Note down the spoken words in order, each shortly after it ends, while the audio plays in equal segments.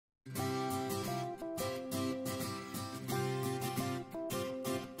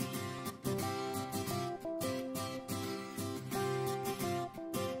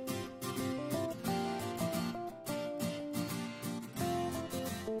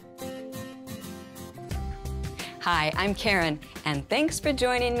Hi, I'm Karen, and thanks for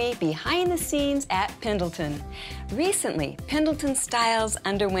joining me behind the scenes at Pendleton. Recently, Pendleton styles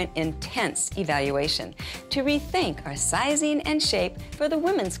underwent intense evaluation to rethink our sizing and shape for the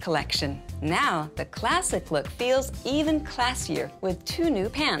women's collection. Now, the classic look feels even classier with two new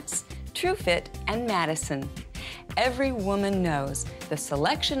pants, True Fit and Madison. Every woman knows the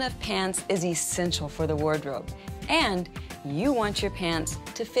selection of pants is essential for the wardrobe, and you want your pants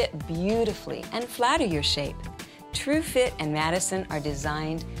to fit beautifully and flatter your shape. True Fit and Madison are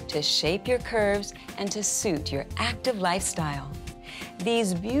designed to shape your curves and to suit your active lifestyle.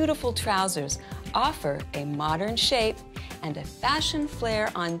 These beautiful trousers offer a modern shape and a fashion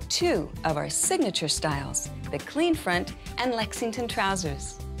flair on two of our signature styles, the clean front and Lexington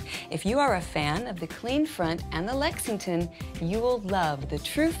trousers. If you are a fan of the clean front and the Lexington, you will love the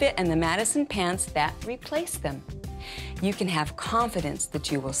True Fit and the Madison pants that replace them. You can have confidence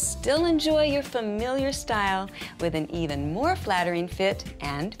that you will still enjoy your familiar style with an even more flattering fit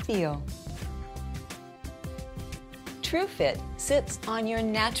and feel. True Fit sits on your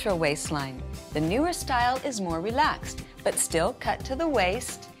natural waistline. The newer style is more relaxed, but still cut to the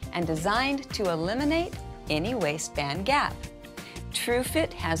waist and designed to eliminate any waistband gap. True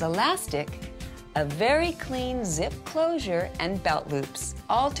Fit has elastic, a very clean zip closure, and belt loops,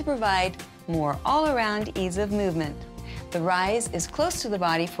 all to provide more all-around ease of movement. The rise is close to the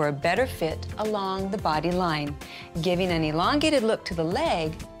body for a better fit along the body line, giving an elongated look to the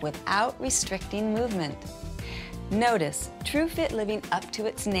leg without restricting movement. Notice True Fit living up to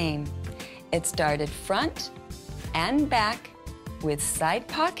its name. It's darted front and back with side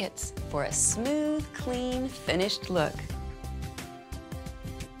pockets for a smooth, clean, finished look.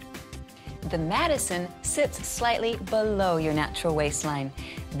 The Madison sits slightly below your natural waistline.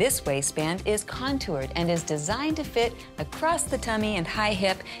 This waistband is contoured and is designed to fit across the tummy and high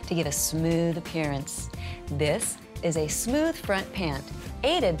hip to give a smooth appearance. This is a smooth front pant,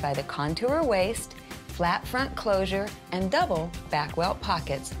 aided by the contour waist, flat front closure, and double back welt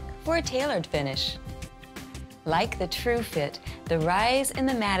pockets for a tailored finish. Like the True Fit, the rise in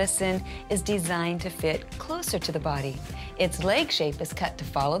the Madison is designed to fit closer to the body. Its leg shape is cut to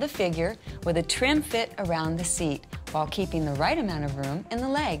follow the figure with a trim fit around the seat while keeping the right amount of room in the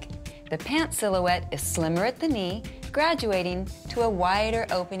leg. The pant silhouette is slimmer at the knee, graduating to a wider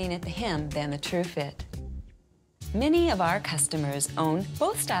opening at the hem than the True Fit. Many of our customers own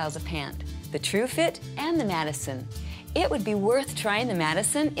both styles of pant, the True Fit and the Madison. It would be worth trying the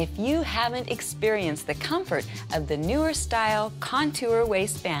Madison if you haven't experienced the comfort of the newer style contour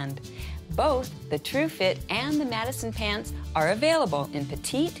waistband. Both the True Fit and the Madison pants are available in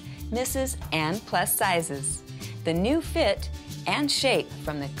petite, misses, and plus sizes. The new fit and shape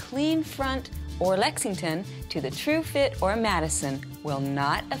from the clean front or Lexington to the True Fit or Madison will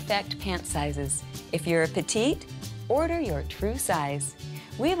not affect pant sizes. If you're a petite, order your true size.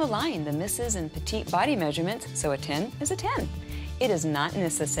 We've aligned the misses and petite body measurements so a 10 is a 10. It is not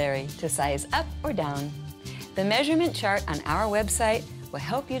necessary to size up or down. The measurement chart on our website will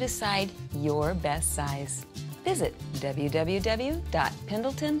help you decide your best size. Visit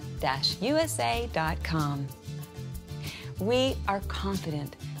www.pendleton-usa.com. We are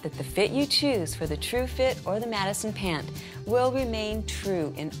confident that the fit you choose for the True Fit or the Madison pant will remain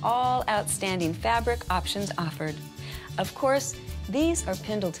true in all outstanding fabric options offered. Of course, these are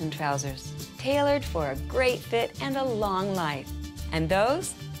Pendleton trousers, tailored for a great fit and a long life. And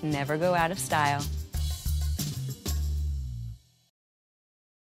those never go out of style.